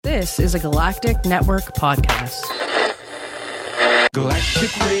This is a Galactic Network podcast.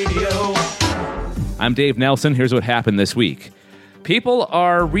 Galactic Radio. I'm Dave Nelson. Here's what happened this week. People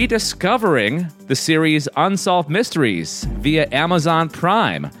are rediscovering the series Unsolved Mysteries via Amazon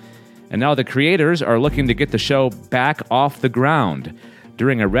Prime. And now the creators are looking to get the show back off the ground.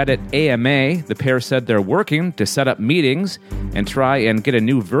 During a Reddit AMA, the pair said they're working to set up meetings and try and get a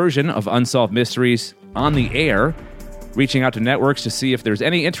new version of Unsolved Mysteries on the air, reaching out to networks to see if there's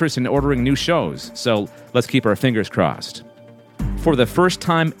any interest in ordering new shows. So let's keep our fingers crossed. For the first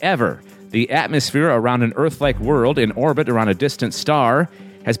time ever, the atmosphere around an Earth-like world in orbit around a distant star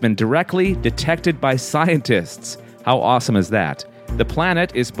has been directly detected by scientists. How awesome is that? The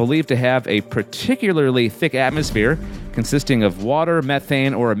planet is believed to have a particularly thick atmosphere consisting of water,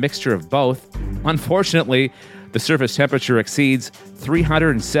 methane, or a mixture of both. Unfortunately, the surface temperature exceeds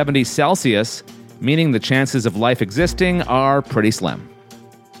 370 Celsius, meaning the chances of life existing are pretty slim.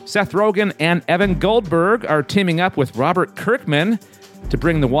 Seth Rogen and Evan Goldberg are teaming up with Robert Kirkman to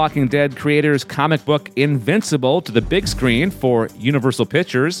bring the Walking Dead creators' comic book Invincible to the big screen for Universal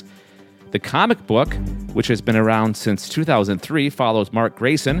Pictures. The comic book, which has been around since 2003, follows Mark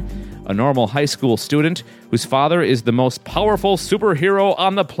Grayson, a normal high school student whose father is the most powerful superhero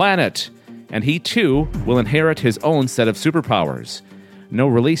on the planet, and he too will inherit his own set of superpowers. No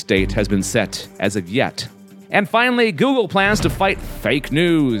release date has been set as of yet. And finally, Google plans to fight fake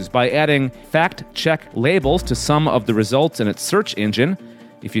news by adding fact-check labels to some of the results in its search engine.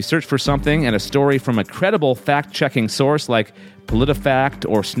 If you search for something and a story from a credible fact-checking source like PolitiFact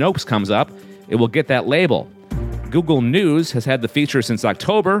or Snopes comes up, it will get that label. Google News has had the feature since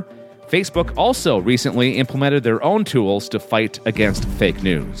October. Facebook also recently implemented their own tools to fight against fake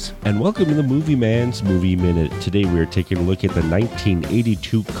news. And welcome to the Movie Man's Movie Minute. Today we are taking a look at the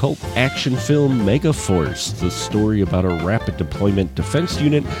 1982 cult action film Megaforce, the story about a rapid deployment defense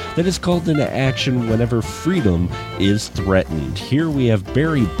unit that is called into action whenever freedom is threatened. Here we have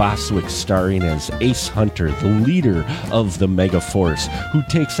Barry Bostwick starring as Ace Hunter, the leader of the Megaforce, who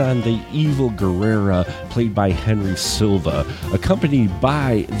takes on the evil Guerrera, played by Henry Silva, accompanied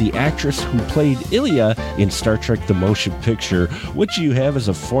by the actress who played Ilya in Star Trek The Motion Picture. What you have is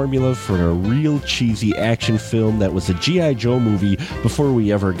a formula for a real cheesy action film that was a G.I. Joe movie before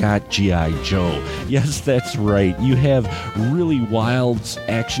we ever got G.I. Joe. Yes, that's right. You have really wild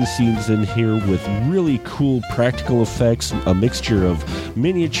action scenes in here with really cool practical effects, a mixture of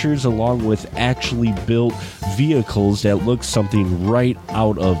miniatures along with actually built vehicles that look something right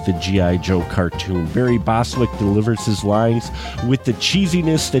out of the G.I. Joe cartoon. Barry Bostwick delivers his lines with the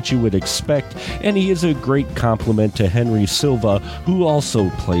cheesiness that you would expect, and he is a great compliment to Henry Silva, who also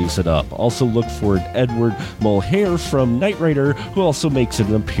plays it up. Also look for Edward Mulhare from Knight Rider, who also makes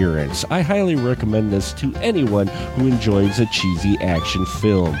an appearance. I highly recommend this to anyone who enjoys a cheesy action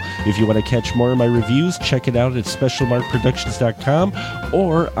film. If you want to catch more of my reviews, check it out at SpecialMarkProductions.com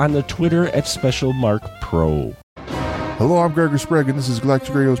or on the Twitter at SpecialMarkPro. Hello, I'm Gregor Sprague, and this is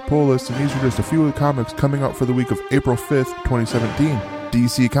Galactic Radio's Pull List, and these are just a few of the comics coming out for the week of April 5th, 2017.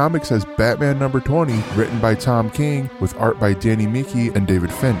 DC Comics has Batman number 20, written by Tom King, with art by Danny Miki and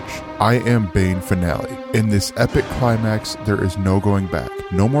David Finch. I Am Bane finale. In this epic climax, there is no going back.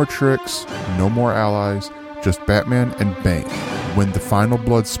 No more tricks, no more allies, just Batman and Bane. When the final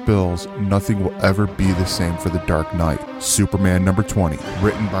blood spills, nothing will ever be the same for the Dark Knight. Superman number 20,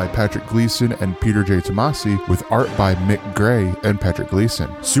 written by Patrick Gleason and Peter J. Tomasi, with art by Mick Gray and Patrick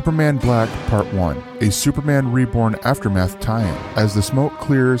Gleason. Superman Black Part 1, a Superman Reborn Aftermath tie-in. As the smoke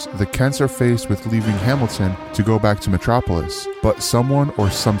clears, the Kents are faced with leaving Hamilton to go back to Metropolis, but someone or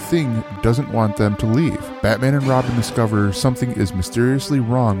something doesn't want them to leave. Batman and Robin discover something is mysteriously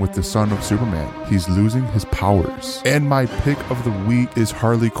wrong with the son of Superman. He's losing his powers. And my pick of the week is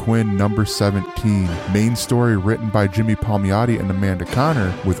Harley Quinn number 17, main story written by Jimmy Palmiotti and Amanda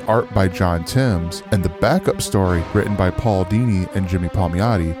Conner, with art by John Timms, and the backup story written by Paul Dini and Jimmy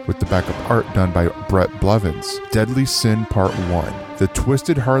Palmiotti, with the backup art done by Brett Blevins. Deadly Sin Part 1. The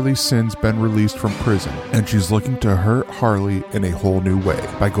twisted Harley Sin's been released from prison, and she's looking to hurt Harley in a whole new way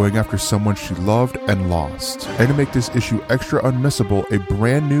by going after someone she loved and lost. And to make this issue extra unmissable, a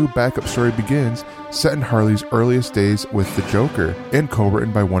brand new backup story begins, set in Harley's earliest days with the Joker, and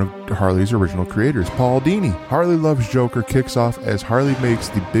co-written by one of Harley's original creators, Paul Dini. Harley Loves Joker kicks off as Harley makes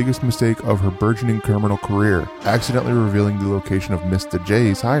the biggest mistake of her burgeoning criminal career, accidentally revealing the location of Mr.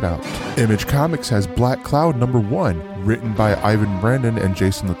 J's hideout. Image Comics has Black Cloud number 1, written by Ivan Brandon and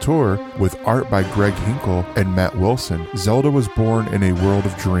Jason Latour, with art by Greg Hinkle and Matt Wilson. Zelda was born in a world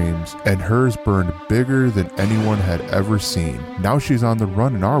of dreams, and hers burned bigger than anyone had ever seen. Now she's on the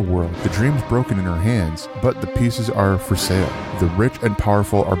run in our world. The dream's broken in her hands, but the pieces are for sale. The rich and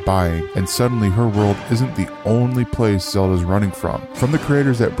powerful are buying, and suddenly her world isn't the only place Zelda's running from. From the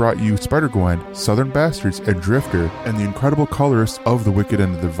creators that brought you Spider-Gwen, Southern Bastards, and Drifter, and the incredible colorists of The Wicked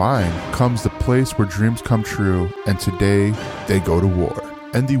and the Divine, comes the place where dreams come true, and today they go to war.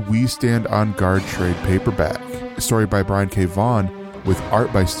 And the We Stand on Guard trade paperback. A story by Brian K. Vaughan, with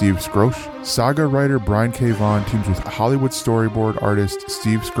art by Steve Skroce. Saga writer Brian K. Vaughan teams with Hollywood storyboard artist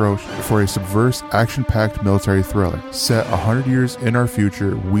Steve Skroce for a subversive, action-packed military thriller. Set 100 years in our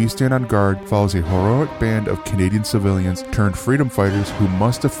future, We Stand on Guard follows a heroic band of Canadian civilians turned freedom fighters who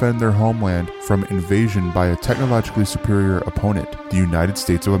must defend their homeland from invasion by a technologically superior opponent, the United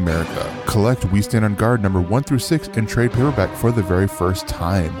States of America. Collect We Stand on Guard number 1 through 6 in trade paperback for the very first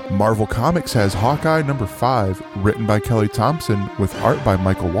time. Marvel Comics has Hawkeye number 5, written by Kelly Thompson, with art by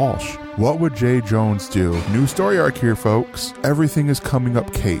Michael Walsh. What would Jay Jones do? New story arc here, folks. Everything is coming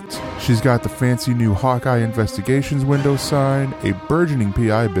up Kate. She's got the fancy new Hawkeye Investigations window sign, a burgeoning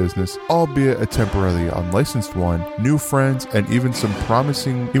PI business, albeit a temporarily unlicensed one, new friends, and even some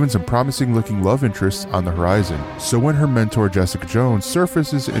promising looking love interests on the horizon. So when her mentor Jessica Jones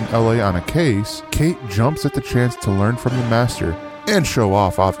surfaces in LA on a case, Kate jumps at the chance to learn from the master and show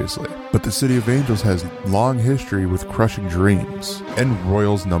off, obviously. But the City of Angels has long history with crushing dreams. And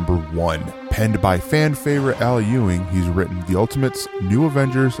Royals number 1. Penned by fan favorite Al Ewing, he's written The Ultimates, New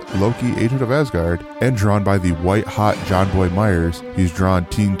Avengers, Loki, Agent of Asgard, and drawn by the white-hot John Boy Myers, he's drawn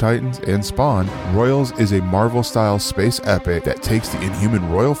Teen Titans and Spawn. Royals is a Marvel-style space epic that takes the Inhuman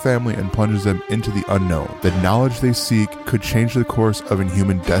royal family and plunges them into the unknown. The knowledge they seek could change the course of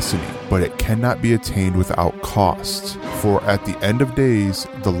Inhuman destiny, but it cannot be attained without cost. For at the end of days,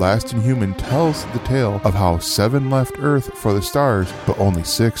 the last Inhuman tells the tale of how 7 left Earth for the stars, but only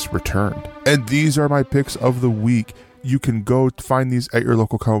 6 returned. And these are my picks of the week. You can go find these at your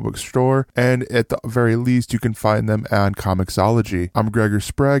local comic book store, and at the very least, you can find them on Comixology. I'm Gregor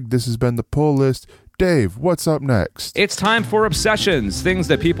Sprague. This has been The Pull List. Dave, what's up next? It's time for Obsessions, things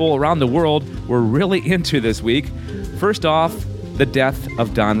that people around the world were really into this week. First off, the death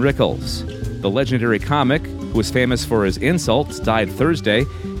of Don Rickles. The legendary comic, who was famous for his insults, died Thursday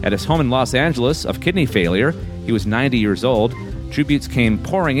at his home in Los Angeles of kidney failure. He was 90 years old. Tributes came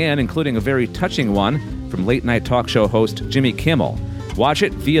pouring in, including a very touching one from late-night talk show host Jimmy Kimmel. Watch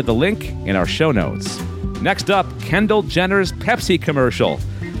it via the link in our show notes. Next up, Kendall Jenner's Pepsi commercial.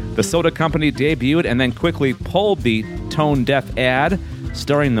 The soda company debuted and then quickly pulled the tone-deaf ad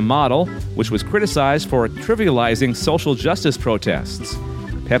starring the model, which was criticized for trivializing social justice protests.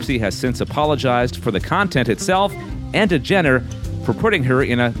 Pepsi has since apologized for the content itself and to Jenner for putting her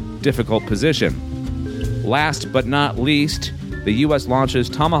in a difficult position. Last but not least, the U.S. launches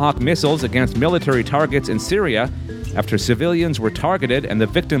Tomahawk missiles against military targets in Syria after civilians were targeted and the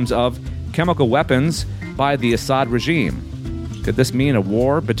victims of chemical weapons by the Assad regime. Could this mean a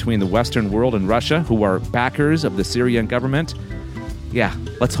war between the Western world and Russia, who are backers of the Syrian government? Yeah,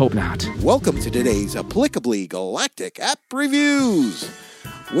 let's hope not. Welcome to today's Applicably Galactic App Reviews.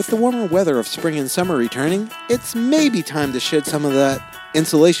 With the warmer weather of spring and summer returning, it's maybe time to shed some of that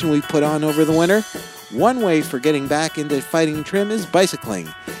insulation we've put on over the winter. One way for getting back into fighting trim is bicycling.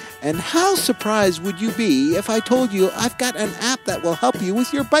 And how surprised would you be if I told you I've got an app that will help you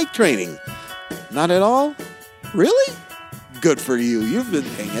with your bike training? Not at all? Really? Good for you. You've been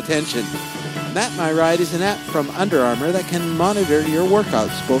paying attention. Map My Ride is an app from Under Armour that can monitor your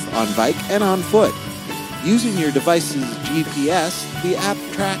workouts both on bike and on foot. Using your device's GPS, the app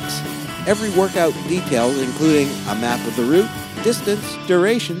tracks every workout detail, including a map of the route, distance,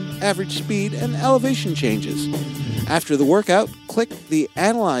 duration, average speed, and elevation changes. After the workout, click the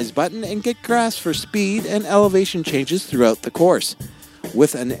Analyze button and get graphs for speed and elevation changes throughout the course.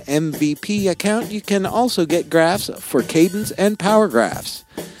 With an MVP account, you can also get graphs for cadence and power graphs.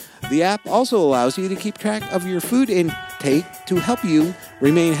 The app also allows you to keep track of your food intake to help you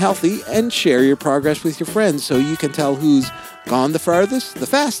remain healthy and share your progress with your friends so you can tell who's gone the farthest, the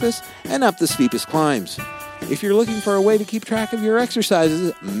fastest, and up the steepest climbs. If you're looking for a way to keep track of your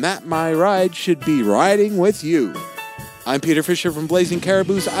exercises, Map My Ride should be riding with you. I'm Peter Fisher from Blazing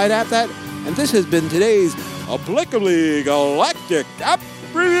Caribou's I'd App That, and this has been today's Applicably Galactic App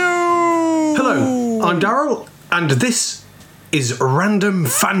Review! Hello, I'm Daryl, and this is Random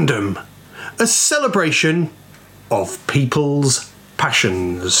Fandom, a celebration of people's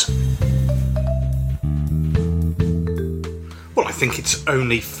passions. Well, I think it's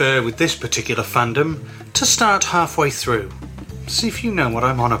only fair with this particular fandom to start halfway through. See if you know what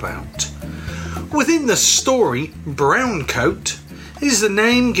I'm on about. Within the story, Browncoat is the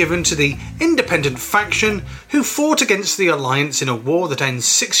name given to the independent faction who fought against the Alliance in a war that ends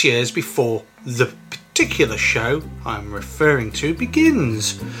 6 years before the particular show I'm referring to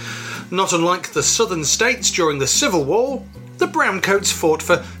begins. Not unlike the southern states during the Civil War, the Browncoats fought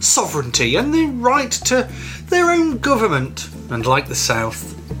for sovereignty and the right to their own government, and like the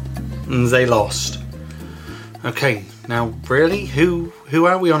South, they lost. Okay, now really, who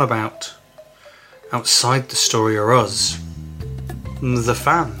are we on about? Outside the story are us, the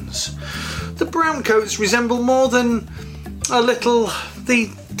fans. The Browncoats resemble more than a little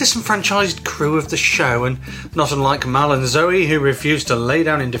the disenfranchised crew of the show, and not unlike Mal and Zoe, who refuse to lay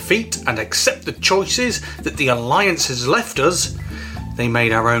down in defeat and accept the choices that the Alliance has left us, they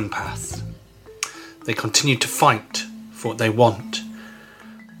made our own path. They continued to fight for what they want,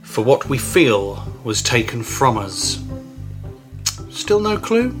 for what we feel was taken from us. Still no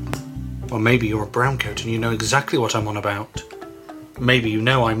clue? Or maybe you're a Browncoat and you know exactly what I'm on about. Maybe you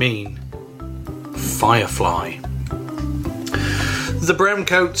know I mean Firefly. The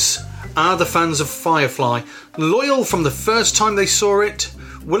Browncoats are the fans of Firefly, loyal from the first time they saw it,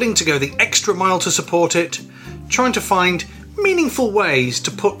 willing to go the extra mile to support it, trying to find meaningful ways to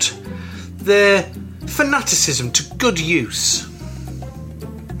put their fanaticism to good use.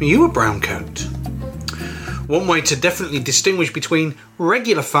 Are you a Browncoat? One way to definitely distinguish between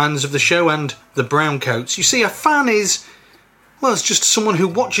regular fans of the show and the Browncoats, you see, a fan is, well, it's just someone who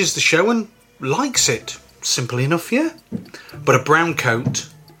watches the show and likes it. Simple enough, yeah? But a Browncoat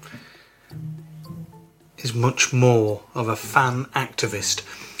is much more of a fan activist.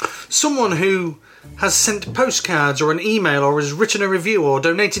 Someone who has sent postcards or an email or has written a review or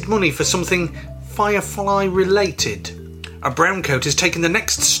donated money for something Firefly related. A Browncoat has taken the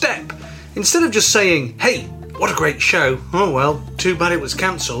next step. Instead of just saying, hey, what a great show, oh well, too bad it was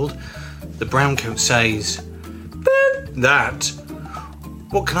cancelled, the Browncoat says, that,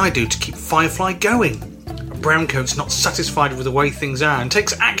 what can I do to keep Firefly going? A Browncoat's not satisfied with the way things are and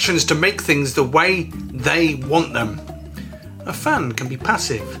takes actions to make things the way they want them. A fan can be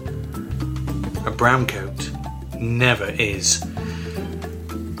passive. A Browncoat never is.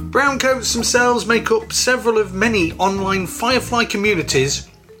 Browncoats themselves make up several of many online Firefly communities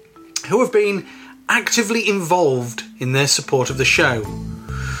who have been actively involved in their support of the show.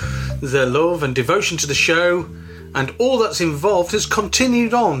 Their love and devotion to the show and all that's involved has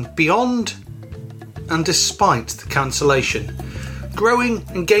continued on beyond and despite the cancellation, growing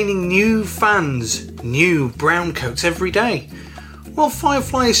and gaining new fans, new Browncoats every day. While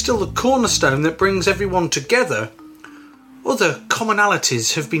Firefly is still the cornerstone that brings everyone together, other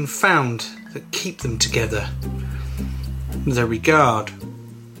commonalities have been found that keep them together. Their regard,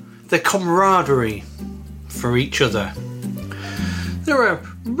 their camaraderie for each other. They're a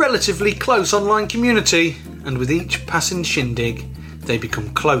relatively close online community, and with each passing shindig, they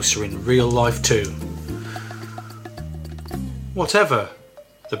become closer in real life too. Whatever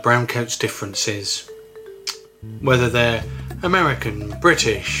the Browncoats' difference is, whether they're American,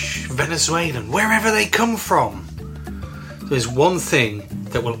 British, Venezuelan, wherever they come from, there's one thing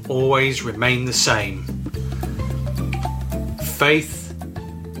that will always remain the same: faith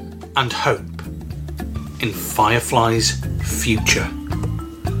and hope in Firefly's future.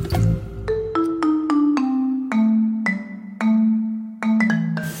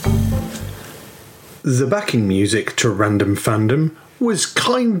 The backing music to Random Fandom was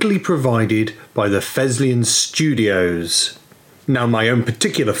kindly provided by the Fesliyan Studios. Now, my own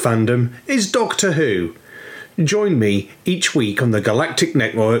particular fandom is Doctor Who. Join me each week on the Galactic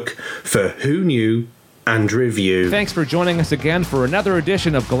Network for Who Knew and Review. Thanks for joining us again for another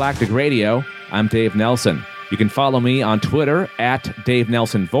edition of Galactic Radio. I'm Dave Nelson. You can follow me on Twitter at Dave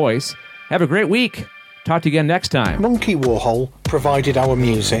Nelson Voice. Have a great week. Talk to you again next time. Monkey Warhol provided our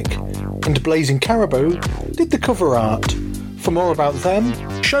music, and Blazing Caribou did the cover art. For more about them,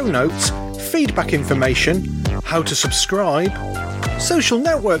 show notes, feedback information, how to subscribe, social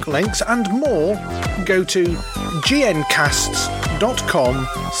network links and more, go to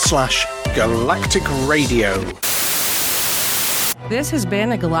gncasts.com/galacticradio. This has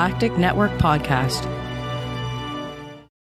been a Galactic Network podcast.